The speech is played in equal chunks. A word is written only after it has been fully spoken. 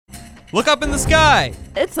Look up in the sky.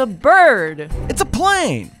 It's a bird. It's a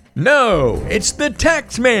plane. No, it's the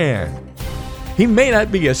Tax Man. He may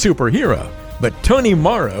not be a superhero, but Tony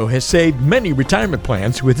Morrow has saved many retirement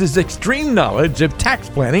plans with his extreme knowledge of tax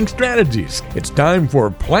planning strategies. It's time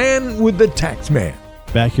for Plan with the Tax Man.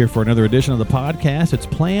 Back here for another edition of the podcast. It's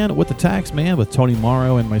Plan with the Tax Man with Tony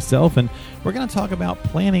Morrow and myself, and we're going to talk about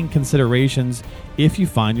planning considerations if you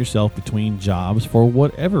find yourself between jobs for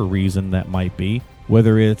whatever reason that might be.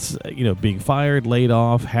 Whether it's being fired, laid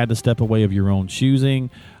off, had to step away of your own choosing.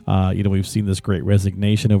 We've seen this great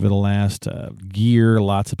resignation over the last year.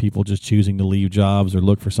 Lots of people just choosing to leave jobs or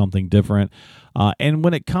look for something different. And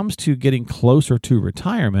when it comes to getting closer to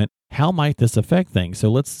retirement, how might this affect things? So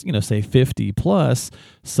let's say 50 plus.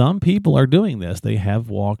 Some people are doing this. They have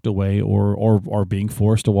walked away or are being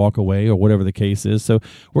forced to walk away or whatever the case is. So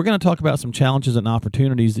we're going to talk about some challenges and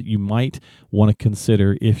opportunities that you might want to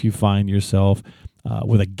consider if you find yourself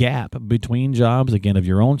with a gap between jobs, again, of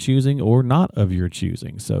your own choosing or not of your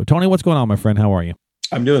choosing. So, Tony, what's going on, my friend? How are you?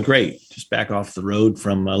 I'm doing great. Just back off the road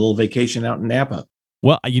from a little vacation out in Napa.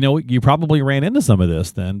 Well, you probably ran into some of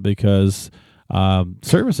this then because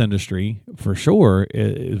service industry, for sure,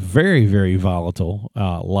 is very, very volatile.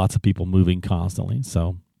 Lots of people moving constantly.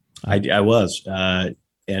 So I was. And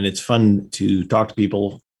it's fun to talk to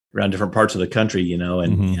people around different parts of the country,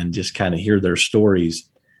 and just kind of hear their stories.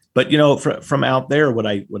 But, from out there, what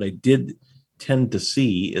I did tend to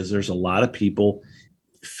see is there's a lot of people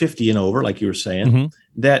 50 and over, like you were saying,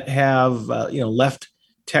 that have, left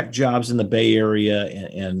tech jobs in the Bay Area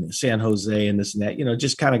and San Jose and this and that,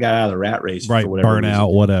 just kind of got out of the rat race. Right. For whatever Burnout, reason.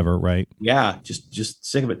 whatever. Right. Yeah. Just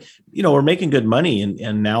sick of it. We're making good money.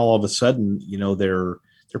 And now all of a sudden, they're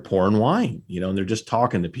pouring wine, and they're just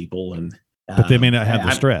talking to people. But they may not have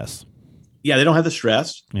the stress. Yeah, they don't have the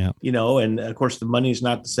stress. Yeah. And of course the money is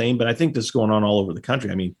not the same, but I think this is going on all over the country.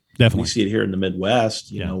 I mean, definitely we see it here in the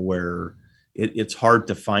Midwest, where it's hard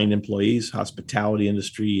to find employees. Hospitality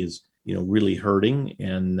industry is, really hurting.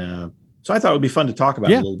 And so I thought it would be fun to talk about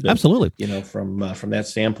it a little bit. Absolutely. From that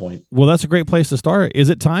standpoint. Well, that's a great place to start. Is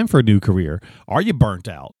it time for a new career? Are you burnt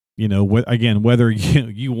out? Again, whether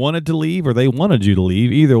you wanted to leave or they wanted you to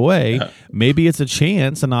leave, either way, maybe it's a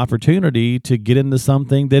chance, an opportunity to get into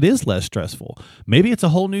something that is less stressful. Maybe it's a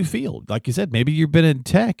whole new field. Like you said, maybe you've been in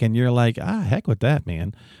tech and you're like, heck with that,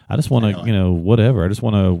 man. I just want to, whatever. I just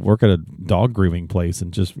want to work at a dog grooming place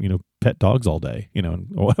and just, pet dogs all day,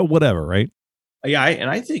 whatever, right? Yeah.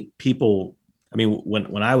 I think people,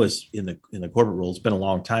 when I was in the corporate world, it's been a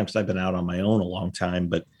long time because I've been out on my own a long time,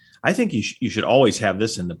 but I think you should always have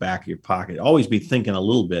this in the back of your pocket. Always be thinking a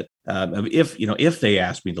little bit of if they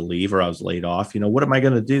asked me to leave or I was laid off, what am I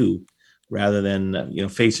going to do, rather than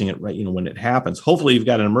facing it right when it happens. Hopefully you've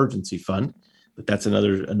got an emergency fund, but that's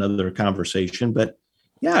another conversation. But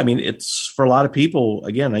yeah, it's for a lot of people.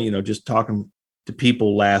 Again, just talking to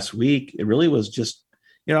people last week, it really was just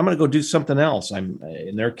I'm going to go do something else. I'm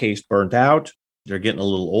in their case burnt out. They're getting a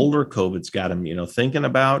little older. COVID's got them, thinking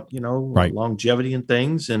about, right, longevity and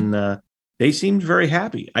things. And they seemed very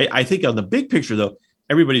happy. I think on the big picture, though,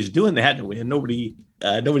 everybody's doing that. And nobody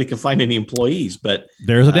can find any employees. But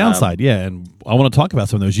there's a downside. Yeah. And I want to talk about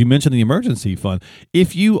some of those. You mentioned the emergency fund.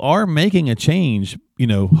 If you are making a change,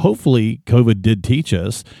 hopefully COVID did teach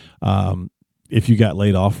us, if you got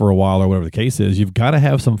laid off for a while or whatever the case is, you've got to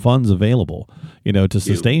have some funds available, to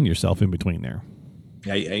sustain yourself in between there.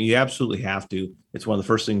 Yeah, you absolutely have to. It's one of the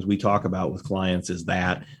first things we talk about with clients is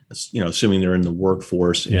that, assuming they're in the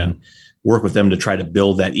workforce, and work with them to try to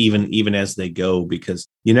build that even as they go, because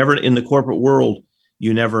you never, in the corporate world,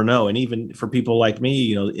 you never know. And even for people like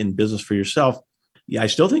me, in business for yourself, I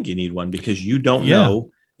still think you need one because you don't know,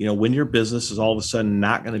 when your business is all of a sudden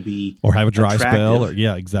not going to be or have a dry attractive. spell or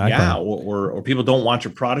exactly. Yeah. Or people don't want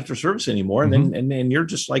your product or service anymore. And then you're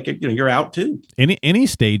just like, you're out too. Any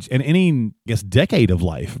stage and any, decade of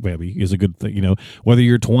life maybe is a good thing, whether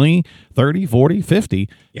you're 20, 30, 40, 50,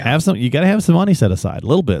 you got to have some money set aside, a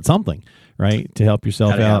little bit, something, right, to help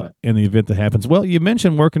yourself out in the event that happens. Well, you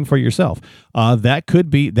mentioned working for yourself.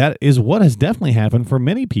 That is what has definitely happened for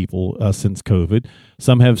many people since COVID.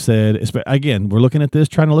 Some have said, again, we're looking at this,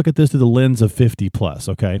 trying to look at this through the lens of 50 plus.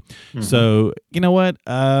 Okay. So you know what?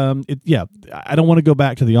 I don't want to go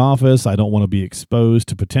back to the office. I don't want to be exposed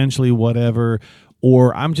to potentially whatever,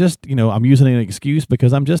 or I'm just, I'm using an excuse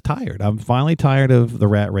because I'm just tired. I'm finally tired of the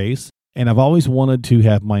rat race. And I've always wanted to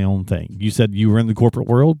have my own thing. You said you were in the corporate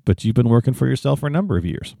world, but you've been working for yourself for a number of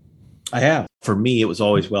years. I have. For me, it was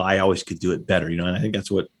always, I always could do it better, and I think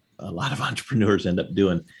that's what a lot of entrepreneurs end up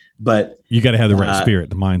doing. But you got to have the right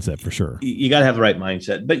spirit, the mindset for sure. You got to have the right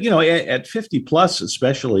mindset. But, at 50 plus,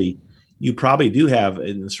 especially, you probably do have,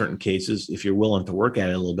 in certain cases, if you're willing to work at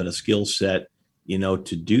it, a little bit of skill set,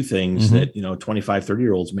 to do things that, 25,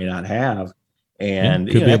 30-year-olds may not have. And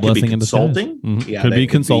could be a blessing in consulting. disguise. Yeah, could be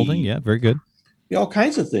consulting. Yeah, very good. All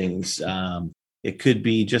kinds of things. It could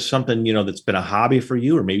be just something, that's been a hobby for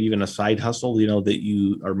you, or maybe even a side hustle, that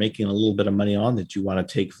you are making a little bit of money on that you want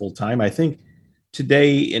to take full time. I think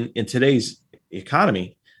today, in today's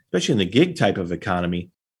economy, especially in the gig type of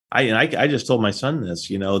economy, I just told my son this,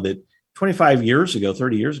 that 25 years ago,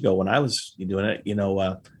 30 years ago, when I was doing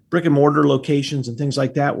it, brick and mortar locations and things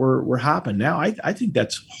like that were hopping. Now, I think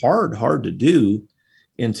that's hard to do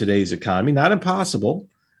in today's economy. Not impossible,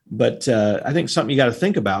 but I think something you got to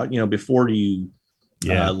think about, before you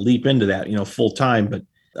leap into that, full time. But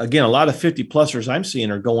again, a lot of 50-plussers I'm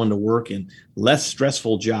seeing are going to work in less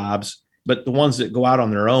stressful jobs, but the ones that go out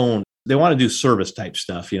on their own, they want to do service type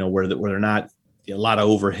stuff, where they're not a lot of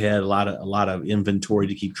overhead, a lot of inventory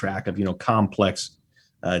to keep track of, complex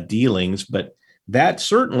dealings. But that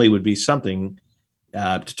certainly would be something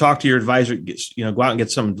to talk to your advisor, go out and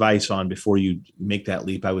get some advice on before you make that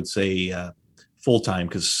leap. I would say full time,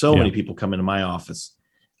 because so many people come into my office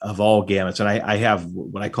of all gamuts, and I have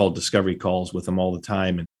what I call discovery calls with them all the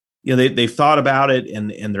time. And they've thought about it, and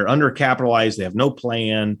they're undercapitalized. They have no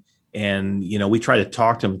plan, and we try to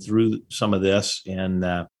talk them through some of this, and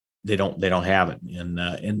they don't have it,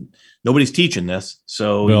 and nobody's teaching this.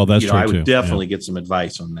 So that's true I would too. definitely get some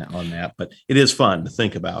advice on that. But it is fun to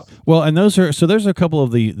think about. Well, and there's a couple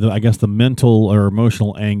of the I guess the mental or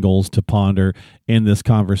emotional angles to ponder in this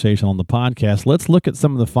conversation on the podcast. Let's look at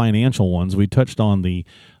some of the financial ones. We touched on the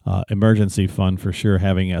emergency fund for sure,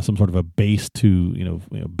 having some sort of a base to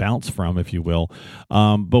bounce from, if you will.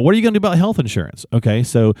 But what are you going to do about health insurance? Okay,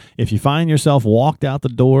 so if you find yourself walked out the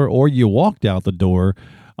door, or you walked out the door,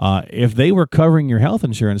 if they were covering your health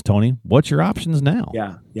insurance, Tony, what's your options now?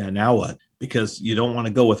 Yeah. Now what? Because you don't want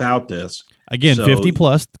to go without this. Again, 50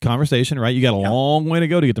 plus conversation, right? You got a long way to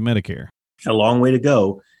go to get to Medicare. A long way to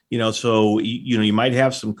go. So you might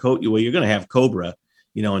have some you're going to have COBRA,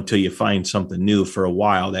 until you find something new for a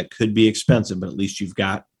while. That could be expensive, but at least you've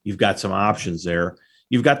got some options there.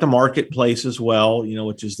 You've got the marketplace as well,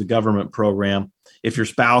 which is the government program. If your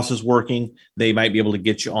spouse is working, they might be able to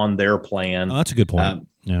get you on their plan. Oh, that's a good point.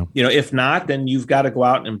 If not, then you've got to go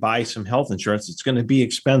out and buy some health insurance. It's going to be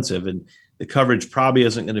expensive, and the coverage probably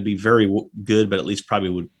isn't going to be very good, but at least probably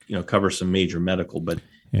would, cover some major medical. But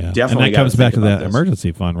definitely, and that comes back to that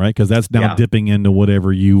emergency fund, right? Because that's now dipping into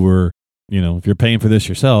whatever you were. If you're paying for this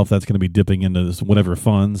yourself, that's going to be dipping into this, whatever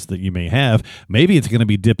funds that you may have. Maybe it's going to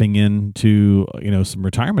be dipping into, some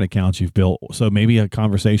retirement accounts you've built. So maybe a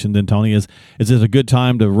conversation then, Tony, is it a good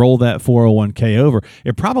time to roll that 401k over?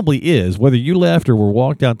 It probably is. Whether you left or were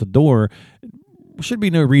walked out the door, should be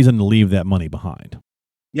no reason to leave that money behind.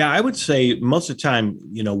 Yeah, I would say most of the time,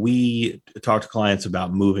 we talk to clients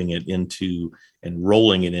about moving it into and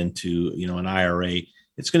rolling it into, an IRA.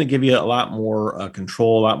 It's going to give you a lot more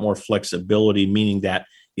control, a lot more flexibility, meaning that,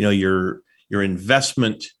 your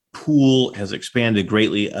investment pool has expanded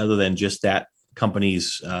greatly, other than just that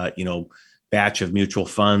company's, batch of mutual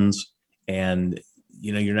funds. And,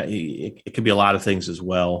 you're not, it could be a lot of things as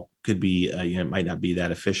well. Could be, it might not be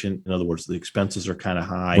that efficient. In other words, the expenses are kind of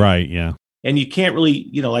high. Right. Yeah. And you can't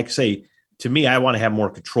really, like I say, to me, I want to have more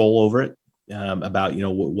control over it, about,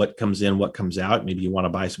 what comes in, what comes out. Maybe you want to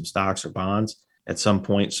buy some stocks or bonds at some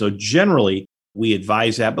point. So generally we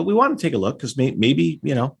advise that, but we want to take a look, because maybe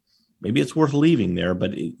it's worth leaving there,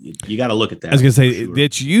 but you got to look at that. I was going to say,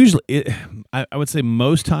 it's usually, I would say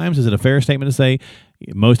most times, is it a fair statement to say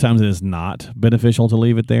most times it is not beneficial to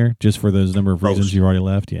leave it there, just for those number of reasons you already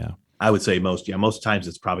left? Yeah. I would say most times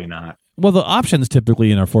it's probably not. Well, the options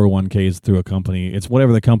typically in our 401ks through a company, it's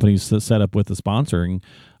whatever the company's set up with the sponsoring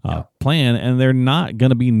plan, and they're not going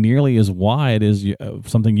to be nearly as wide as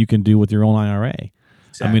something you can do with your own IRA.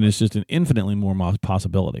 Exactly. I mean, it's just infinitely more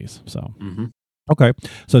possibilities. So, Okay,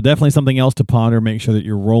 so definitely something else to ponder. Make sure that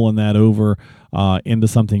you're rolling that over into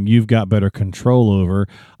something you've got better control over.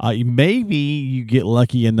 Maybe you get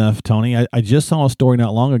lucky enough, Tony. I just saw a story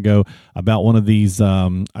not long ago about one of these,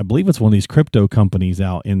 I believe it's one of these crypto companies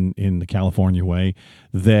out in the California way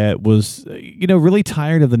that was, really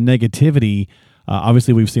tired of the negativity.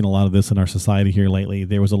 Obviously, we've seen a lot of this in our society here lately.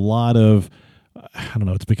 There was a lot of,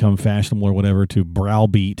 it's become fashionable or whatever to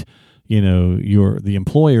browbeat, the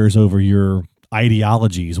employers over your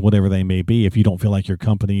ideologies, whatever they may be, if you don't feel like your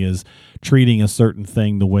company is treating a certain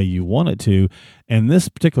thing the way you want it to. And this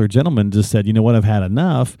particular gentleman just said, you know what, I've had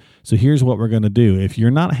enough. So here's what we're going to do. If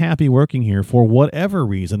you're not happy working here for whatever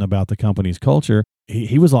reason about the company's culture,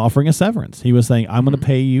 he was offering a severance. He was saying, I'm going to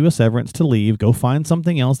pay you a severance to leave. Go find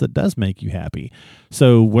something else that does make you happy.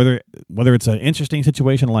 So whether it's an interesting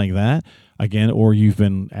situation like that, again, or you've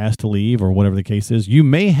been asked to leave or whatever the case is, you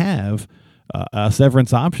may have a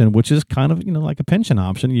severance option, which is kind of, like a pension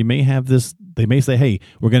option. You may have this, they may say, hey,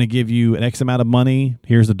 we're going to give you an X amount of money.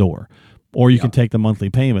 Here's the door. Or you can take the monthly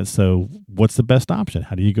payments. So what's the best option?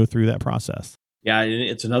 How do you go through that process? Yeah,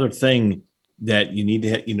 it's another thing that you need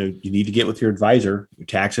to, you need to get with your advisor, your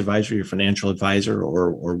tax advisor, your financial advisor,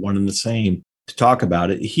 or one and the same to talk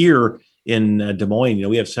about it. Here in Des Moines,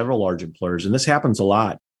 we have several large employers, and this happens a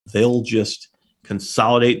lot. They'll just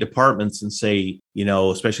consolidate departments and say,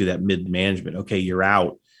 especially that mid-management, okay, you're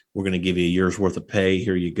out. We're going to give you a year's worth of pay.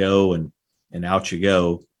 Here you go. And out you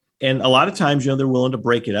go. And a lot of times, they're willing to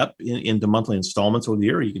break it up into monthly installments over the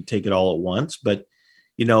year. You can take it all at once, but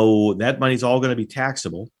that money's all going to be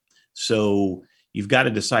taxable. So you've got to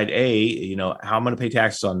decide, how I'm going to pay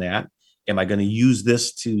taxes on that. Am I going to use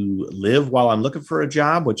this to live while I'm looking for a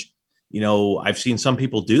job? Which, I've seen some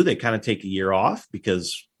people do. They kind of take a year off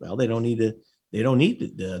because, well, they don't need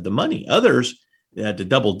the money. Others, to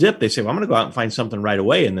double dip, they say, well, I'm going to go out and find something right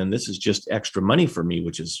away. And then this is just extra money for me,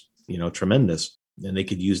 which is, tremendous. And they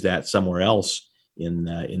could use that somewhere else in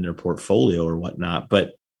their portfolio or whatnot.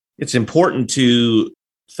 But it's important to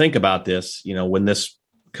think about this, when this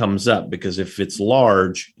comes up, because if it's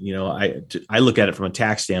large, I look at it from a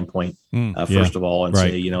tax standpoint, first of all, and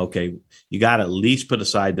say, okay, you got to at least put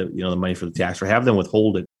aside the money for the tax, or have them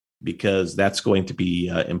withhold it, because that's going to be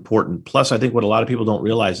important. Plus, I think what a lot of people don't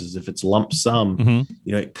realize is if it's lump sum,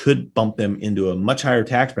 it could bump them into a much higher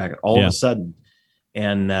tax bracket all of a sudden.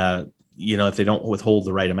 And, if they don't withhold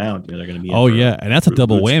the right amount, they're going to be. And that's a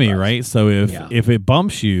double whammy, right? So if it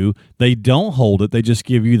bumps you, they don't hold it; they just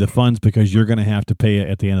give you the funds because you're going to have to pay it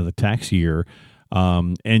at the end of the tax year,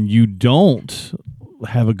 and you don't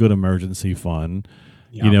have a good emergency fund,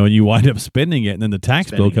 and you wind up spending it, and then the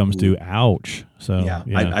tax bill comes due. Ouch! So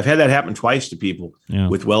I've had that happen twice to people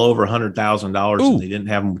with well over $100,000, and they didn't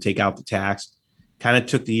have them take out the tax. Kind of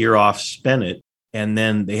took the year off, spent it. And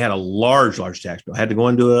then they had a large tax bill. Had to go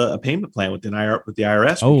into a payment plan with the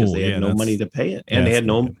IRS because they had no money to pay it, and they had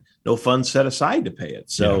no funds set aside to pay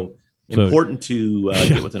it. So important to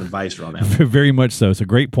get with an advisor on that. Very much so. It's a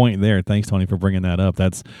great point there. Thanks, Tony, for bringing that up.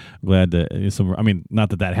 That's glad to. Not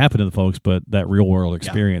that happened to the folks, but that real world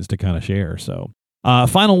experience to kind of share. So.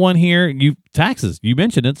 Final one here, taxes. You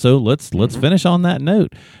mentioned it, so let's finish on that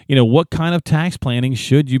note. What kind of tax planning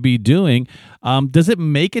should you be doing? Does it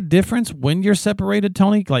make a difference when you're separated,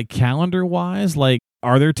 Tony? Like calendar-wise,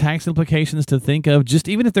 are there tax implications to think of? Just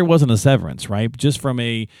even if there wasn't a severance, right? Just from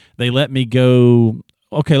they let me go.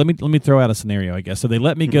 Okay, let me throw out a scenario, I guess. So they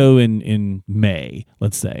let me go in May,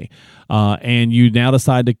 let's say, and you now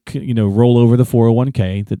decide to roll over the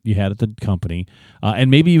 401k that you had at the company,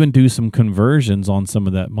 and maybe even do some conversions on some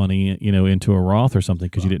of that money, into a Roth or something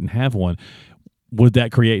because you didn't have one. Would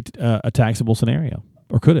that create a taxable scenario,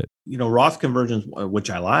 or could it? Roth conversions, which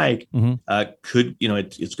I like, could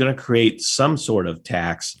it's going to create some sort of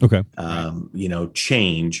tax,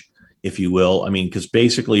 change, if you will. I mean, because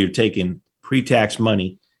basically you're taking pre-tax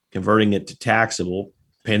money, converting it to taxable,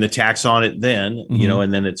 paying the tax on it then,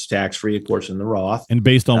 and then it's tax-free, of course, in the Roth. And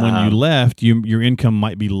based on when you left, your income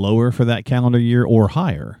might be lower for that calendar year or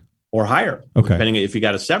higher. Okay. Depending if you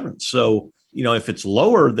got a severance. So, if it's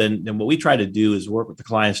lower, then what we try to do is work with the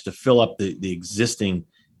clients to fill up the existing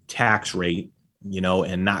tax rate,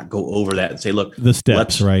 and not go over that and say, look, the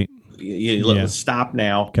steps, right? Let's stop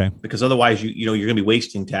now. Okay. Because otherwise, you're going to be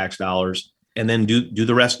wasting tax dollars. And then do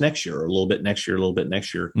the rest next year, or a little bit next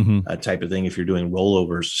year, type of thing if you're doing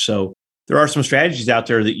rollovers. So there are some strategies out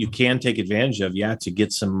there that you can take advantage of, to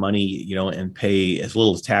get some money, and pay as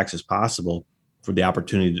little tax as possible for the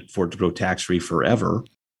opportunity for it to go tax-free forever.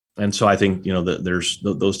 And so I think, there's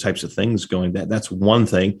those types of things going. That's one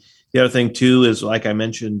thing. The other thing too is, like I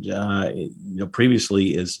mentioned,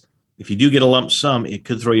 previously, is if you do get a lump sum, it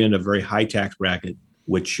could throw you into a very high tax bracket,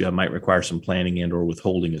 which might require some planning and or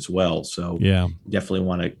withholding as well. So definitely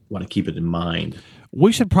want to keep it in mind.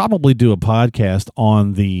 We should probably do a podcast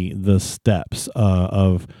on the steps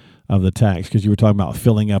of the tax, because you were talking about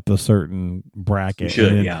filling up a certain bracket. You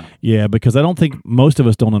should, yeah, because I don't think most of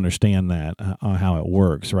us don't understand that how it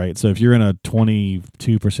works, right? So if you're in a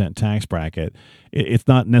 22% tax bracket, it's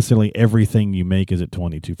not necessarily everything you make is at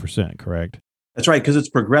 22%, correct? That's right, because it's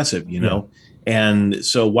progressive, you know. And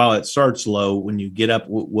so while it starts low, when you get up,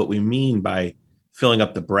 what we mean by filling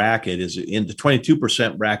up the bracket is in the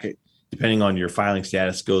 22% bracket, depending on your filing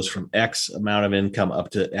status, goes from X amount of income up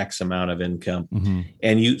to X amount of income.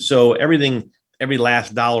 And so every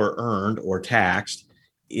last dollar earned or taxed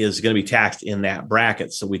is going to be taxed in that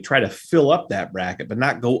bracket. So we try to fill up that bracket, but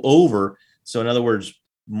not go over. So in other words,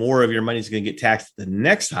 more of your money is going to get taxed at the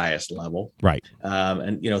next highest level. Right.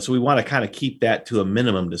 And so we want to kind of keep that to a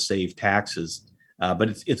minimum to save taxes.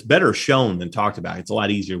 But it's better shown than talked about. It's a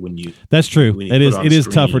lot easier when you. That's true. It is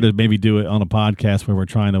screen. tougher to maybe do it on a podcast where we're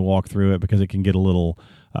trying to walk through it because it can get a little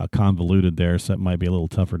convoluted there. So it might be a little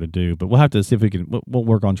tougher to do. But we'll have to see if we can. We'll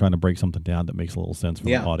work on trying to break something down that makes a little sense from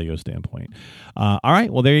an audio standpoint. All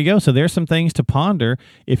right. Well, there you go. So there's some things to ponder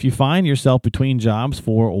if you find yourself between jobs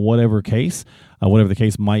for whatever case. Whatever the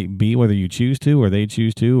case might be, whether you choose to or they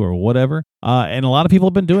choose to or whatever. And a lot of people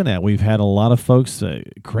have been doing that. We've had a lot of folks,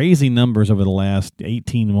 crazy numbers over the last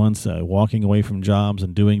 18 months, walking away from jobs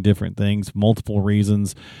and doing different things, multiple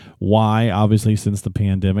reasons why, obviously, since the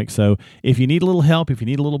pandemic. So if you need a little help, if you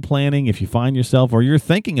need a little planning, if you find yourself or you're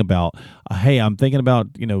thinking about, hey, I'm thinking about,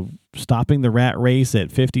 stopping the rat race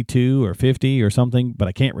at 52 or 50 or something, but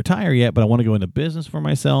I can't retire yet, but I want to go into business for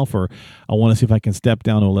myself, or I want to see if I can step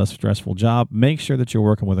down to a less stressful job, make sure that you're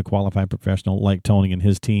working with a qualified professional like Tony and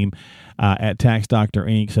his team at Tax Doctor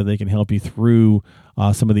Inc. so they can help you through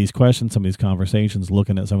some of these questions, some of these conversations,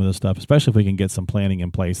 looking at some of this stuff, especially if we can get some planning in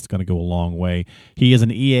place. It's going to go a long way. He is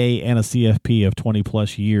an EA and a CFP of 20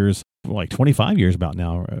 plus years, like 25 years about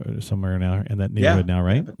now, somewhere now in that neighborhood now,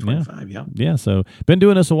 right? 25, Yeah, so been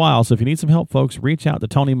doing this a while. So if you need some help, folks, reach out to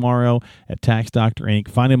Tony Morrow at Tax Doctor Inc.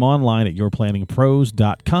 Find him online at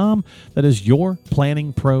yourplanningpros.com. That is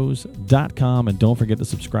yourplanningpros.com. And don't forget to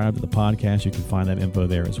subscribe to the podcast. You can find that info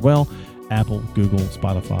there as well. Apple, Google,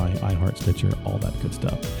 Spotify, iHeart, Stitcher, all that good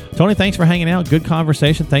stuff. Tony, thanks for hanging out. Good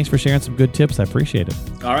conversation. Thanks for sharing some good tips. I appreciate it.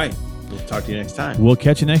 All right. We'll talk to you next time. We'll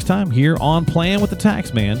catch you next time here on Plan with the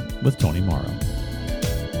Tax Man with Tony Morrow.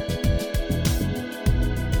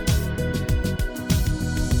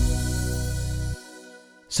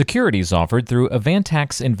 Securities offered through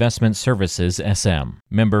Avantax Investment Services SM.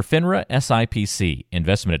 Member FINRA SIPC.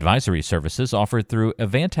 Investment advisory services offered through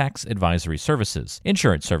Avantax Advisory Services.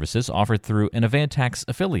 Insurance services offered through an Avantax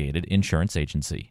affiliated insurance agency.